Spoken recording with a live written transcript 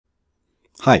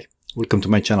Hi, welcome to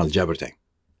my channel JaberTime.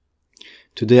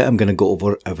 Today I'm going to go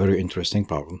over a very interesting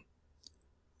problem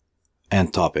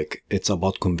and topic. It's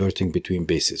about converting between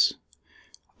bases.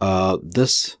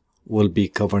 This will be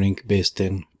covering base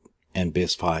 10 and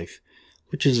base 5,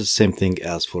 which is the same thing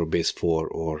as for base 4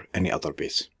 or any other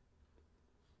base.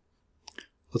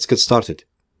 Let's get started.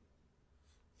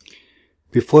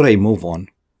 Before I move on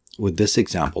with this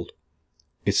example,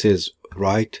 it says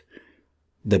write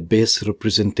the base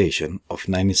representation of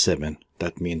 97,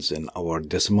 that means in our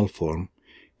decimal form,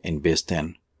 in base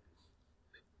 10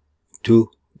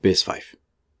 to base 5.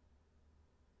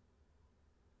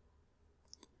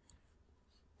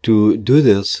 To do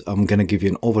this, I'm going to give you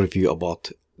an overview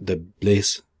about the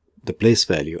place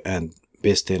value and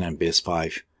base 10 and base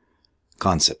 5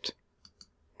 concept.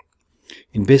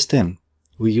 In base 10,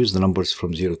 we use the numbers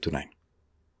from 0 to 9.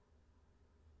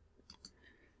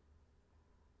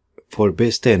 For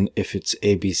base 10, if it's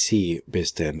ABC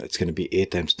base 10, it's going to be A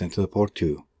times 10 to the power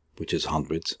 2, which is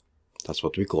hundreds. That's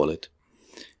what we call it.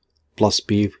 Plus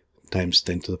B times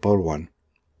 10 to the power 1,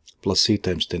 plus C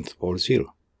times 10 to the power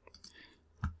 0.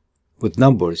 With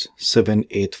numbers, 7,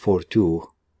 8, 4, 2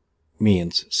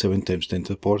 means 7 times 10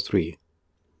 to the power 3,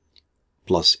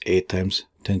 plus 8 times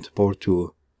 10 to the power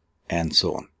 2, and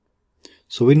so on.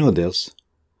 So we know this.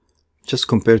 Just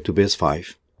compared to base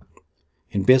 5.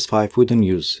 In base 5, we don't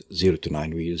use 0 to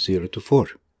 9, we use 0 to 4.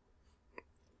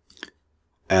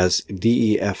 As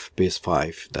DEF base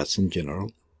 5, that's in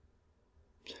general.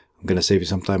 I'm going to save you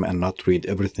some time and not read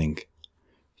everything.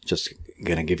 Just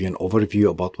going to give you an overview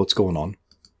about what's going on.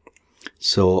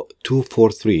 So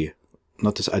 243,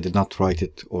 notice I did not write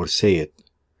it or say it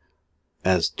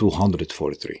as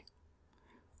 243.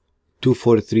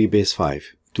 243 base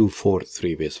 5,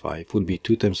 243 base 5 will be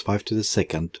 2 times 5 to the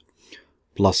second,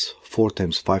 plus 4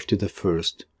 times 5 to the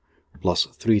first, plus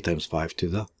 3 times 5 to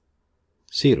the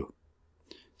 0.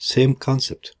 Same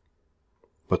concept,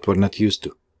 but we're not used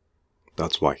to.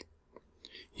 That's why.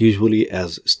 Usually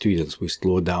as students, we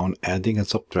slow down adding and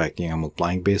subtracting and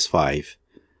multiplying base 5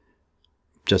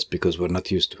 just because we're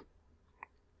not used to.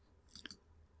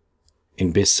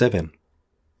 In base 7,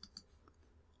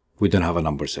 we don't have a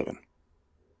number 7.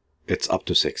 It's up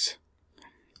to 6.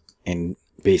 In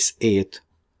base 8,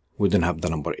 we don't have the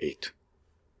number 8.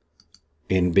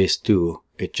 In base 2,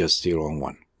 it's just 0 and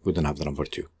 1. We don't have the number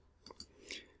 2.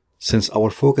 Since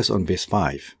our focus on base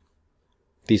 5,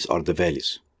 these are the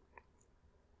values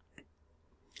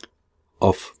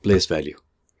of place value.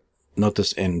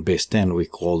 Notice in base 10, we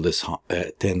call this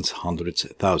tens, hundreds,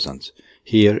 thousands.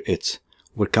 Here,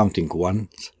 we're counting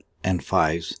 1s and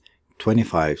 5s,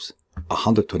 25s,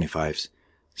 125s,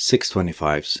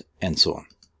 625s, and so on.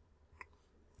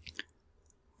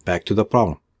 Back to the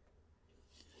problem.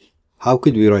 How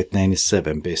could we write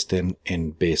 97 base 10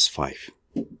 in base 5?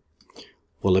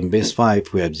 Well, in base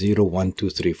 5, we have 0, 1, 2,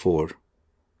 3, 4.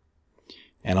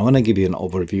 And I want to give you an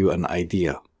overview, an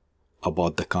idea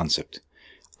about the concept.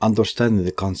 Understanding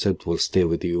the concept will stay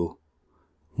with you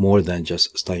more than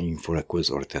just studying for a quiz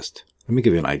or a test. Let me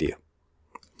give you an idea.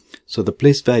 So the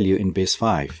place value in base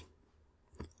 5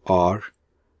 are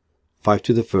 5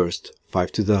 to the first,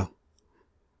 5 to the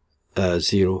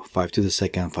 0, 5 to the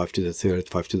second, 5 to the third,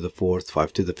 5 to the fourth,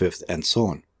 5 to the fifth, and so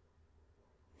on.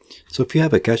 So if you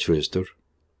have a cash register,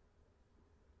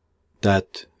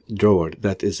 that drawer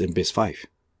that is in base 5,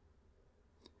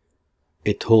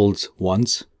 it holds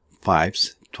 1s,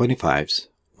 5s, 25s,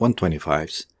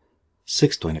 125s,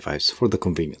 625s for the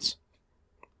convenience.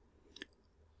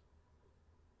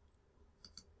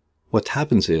 What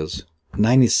happens is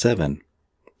 97,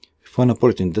 if I want to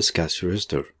put it in this cash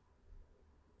register,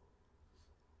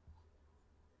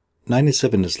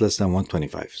 97 is less than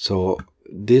 125. So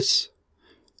this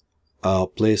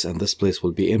place and this place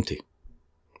will be empty.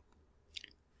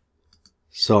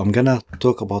 So I'm going to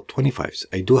talk about 25s.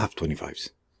 I do have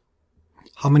 25s.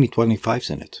 How many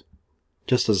 25s in it?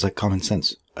 Just as a common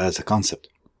sense, as a concept.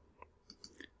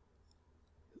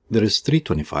 There is 3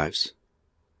 25s,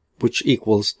 which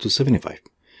equals to 75.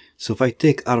 So if I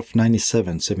take out of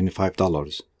 97,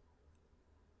 $75,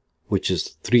 which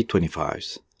is 3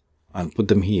 25s, and put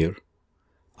them here,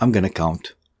 I'm going to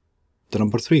count the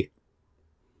number 3.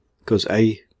 Because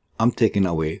I'm taking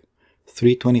away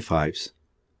 3 25s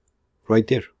right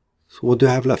there. So what do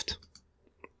I have left?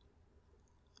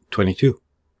 22.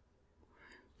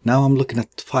 Now I'm looking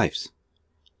at 5s.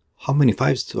 How many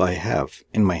 5s do I have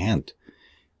in my hand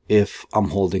if I'm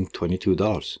holding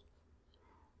 $22?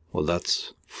 Well,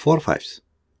 that's 4 5s.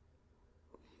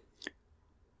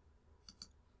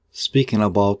 Speaking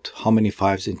about how many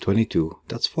 5s in 22,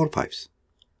 that's 4 5s.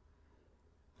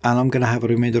 And I'm going to have a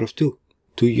remainder of 2.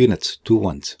 2 units, 2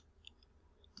 ones.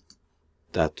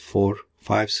 That 4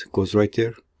 5s goes right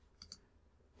there,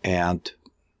 and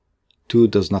 2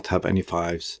 does not have any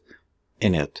 5s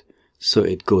in it, so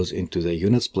it goes into the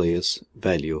units place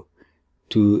value.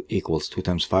 2 equals 2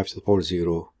 times 5 to the power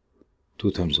 0,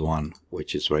 2 times 1,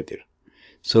 which is right there.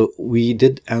 So we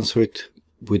did answer it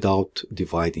without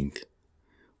dividing,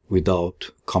 without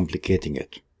complicating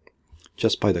it,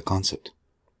 just by the concept.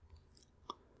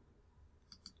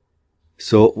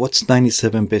 So what's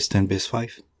 97 base 10 base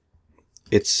 5?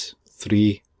 It's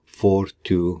 3, 4,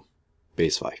 2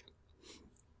 base 5.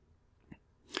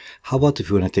 How about if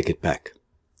you want to take it back?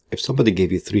 If somebody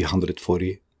gave you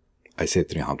 340, I say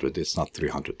 300, it's not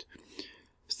 300.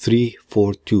 3,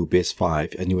 4, 2 base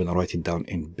 5, and you want to write it down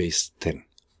in base 10.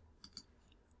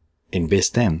 In base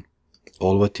 10,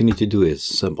 all what you need to do is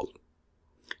simple.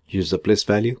 Use the place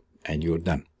value and you're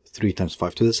done. 3 times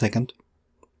 5 to the second,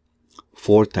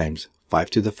 4 times 5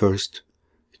 to the first,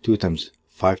 2 times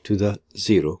 5 to the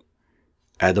 0,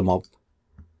 add them up,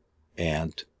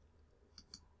 and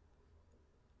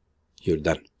you're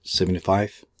done.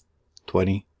 75,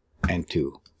 20, and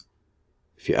 2.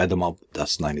 If you add them up,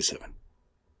 that's 97.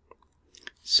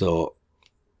 So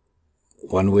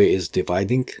one way is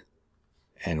dividing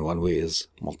and one way is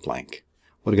multiplying.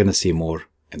 We're going to see more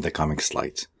in the coming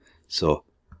slides. So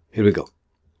here we go.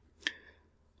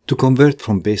 To convert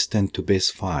from base 10 to base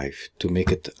 5, to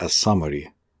make it a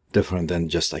summary different than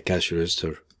just a cash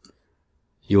register,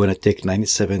 you want to take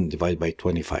 97 divided by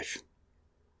 25,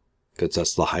 because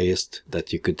that's the highest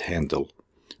that you could handle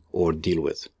or deal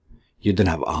with. You didn't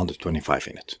have 125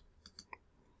 in it.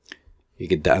 You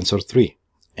get the answer 3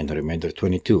 and the remainder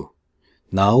 22.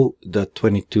 Now the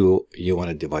 22, you want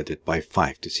to divide it by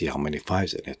 5 to see how many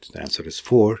 5s in it. The answer is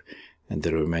 4 and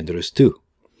the remainder is 2.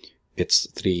 It's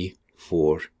 3,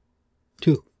 4,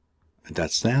 2. And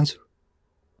that's the answer.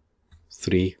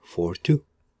 3, 4, 2.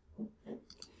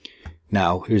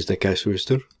 Now here's the cash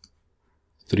register.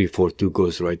 3, 4, 2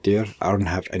 goes right there. I don't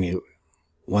have any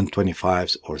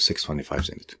 125s or 625s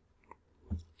in it.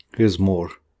 Here's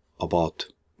more about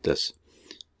this.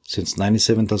 Since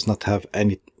 97 does not have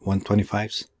any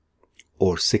 125s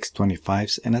or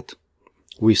 625s in it,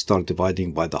 we start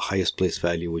dividing by the highest place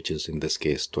value, which is in this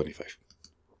case 25.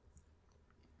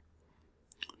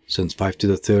 Since 5 to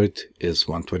the third is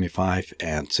 125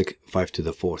 and 5 to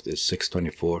the fourth is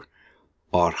 624,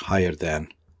 are higher than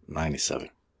 97.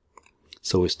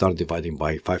 So we start dividing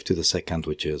by 5 to the second,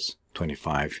 which is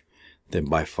 25, then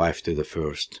by 5 to the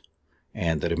first,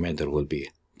 and the remainder will be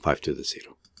 5 to the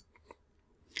 0.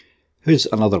 Here's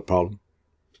another problem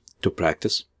to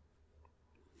practice.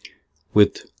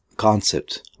 With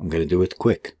concepts, I'm going to do it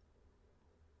quick.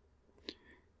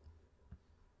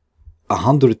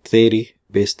 130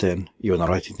 base 10, you want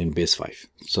to write it in base 5.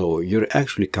 So you're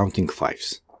actually counting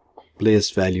 5s.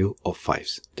 Place value of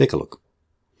 5s. Take a look.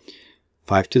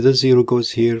 5 to the 0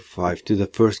 goes here, 5 to the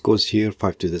first goes here,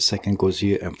 5 to the second goes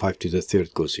here, and 5 to the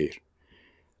third goes here.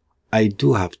 I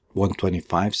do have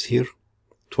 125s here,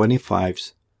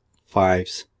 25s,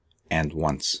 5s, and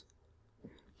 1s.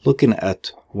 Looking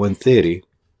at 130,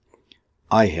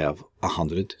 I have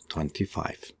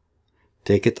 125.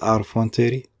 Take it out of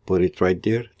 130, put it right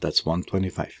there, that's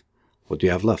 125. What do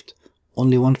you have left?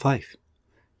 Only 1 5.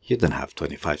 You don't have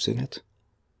 25s in it.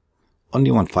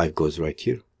 Only 1 5 goes right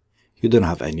here. You don't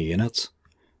have any units,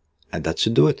 and that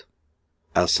should do it.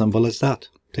 As simple as that.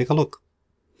 Take a look.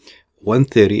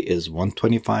 130 is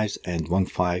 125s and 1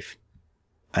 5,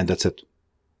 and that's it.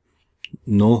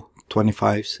 No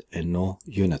 25s and no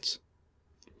units.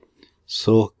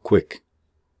 So quick.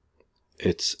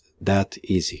 It's that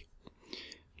easy.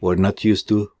 We're not used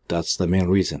to, that's the main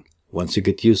reason. Once you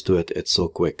get used to it, it's so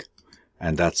quick.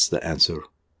 And that's the answer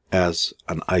as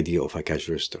an idea of a cash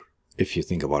register, if you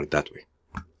think about it that way.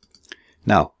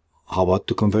 Now, how about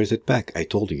to convert it back? I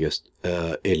told you just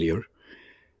earlier,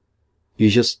 you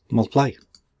just multiply.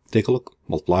 Take a look.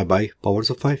 Multiply by powers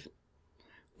of 5.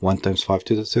 1 times 5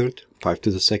 to the third, 5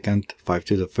 to the second, 5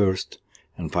 to the first,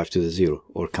 and 5 to the 0.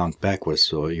 Or count backwards,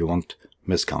 so you won't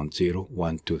miscount. 0,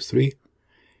 1, 2, 3.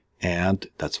 And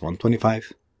that's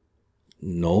 125.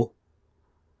 No.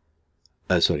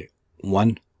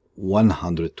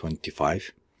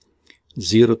 125.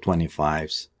 0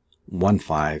 25s, 1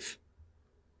 5.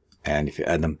 And if you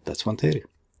add them, that's 130.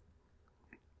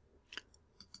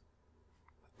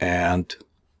 And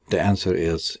the answer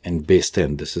is in base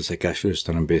 10. This is a cash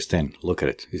register in base 10. Look at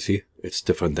it. You see, it's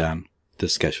different than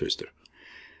this cash register.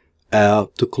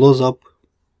 To close up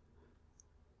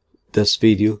this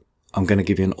video, I'm going to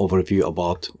give you an overview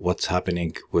about what's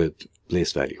happening with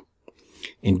place value.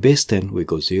 In base 10, we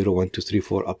go 0, 1, 2, 3,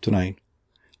 4, up to 9.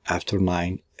 after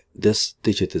 9, this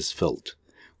digit is filled.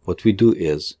 What we do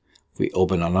is we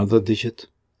open another digit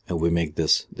and we make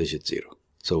this digit 0.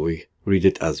 So we read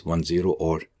it as 10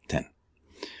 or 10.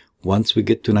 Once we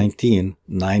get to 19,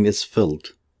 9 is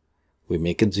filled. We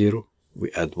make it 0.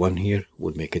 We add 1 here.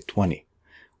 We'll make it 20.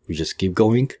 We just keep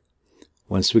going.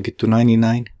 Once we get to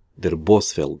 99, they're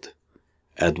both filled.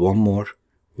 Add 1 more.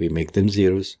 We make them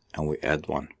zeros and we add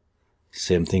 1.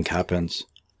 Same thing happens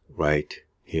right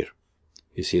here.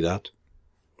 You see that?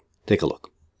 Take a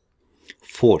look.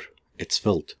 4, it's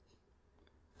filled.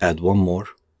 Add 1 more.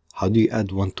 How do you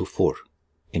add 1 to 4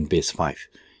 in base 5?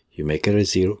 You make it a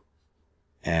 0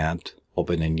 and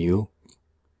open a new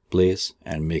place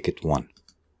and make it 1.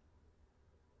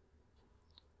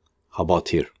 How about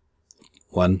here?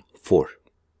 1, 4.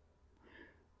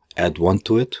 Add 1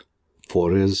 to it.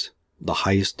 4 is the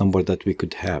highest number that we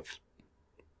could have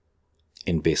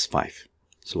in base 5.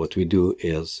 So what we do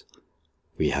is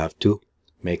we have to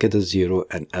make it a 0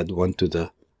 and add 1 to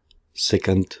the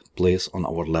second place on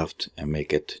our left and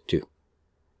make it 2.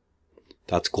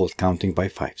 That's called counting by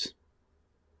 5s.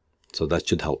 So that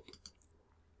should help.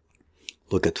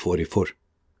 Look at 44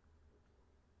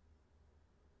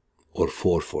 or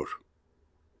 44.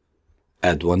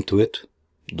 Add 1 to it.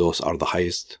 Those are the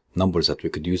highest numbers that we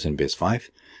could use in base 5.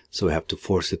 So we have to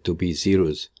force it to be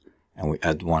zeros and we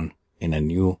add 1 in a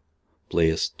new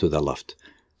place to the left.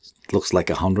 It looks like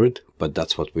 100, but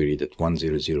that's what we read it,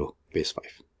 100 base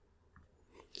 5.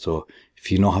 So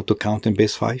if you know how to count in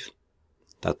base 5,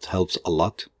 that helps a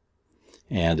lot.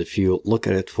 And if you look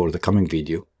at it for the coming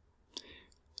video,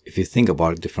 if you think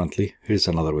about it differently, here's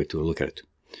another way to look at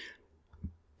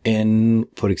it.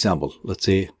 For example, let's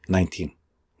say 19.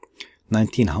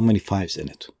 19, how many 5s in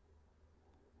it?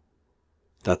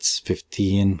 That's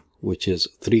 15, which is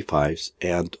 3 5s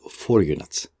and 4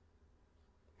 units.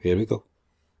 Here we go.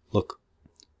 Look,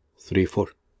 3, 4.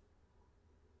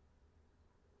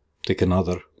 Take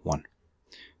another one.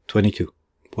 22.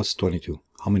 What's 22?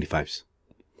 How many 5s?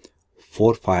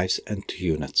 4 5s and 2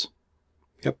 units.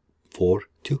 Yep, 4,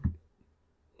 2.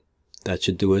 That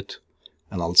should do it,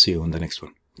 and I'll see you in the next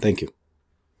one. Thank you.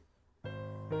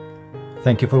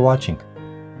 Thank you for watching.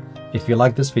 If you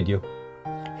like this video,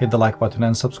 hit the like button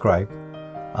and subscribe,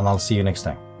 and I'll see you next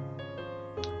time.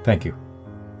 Thank you.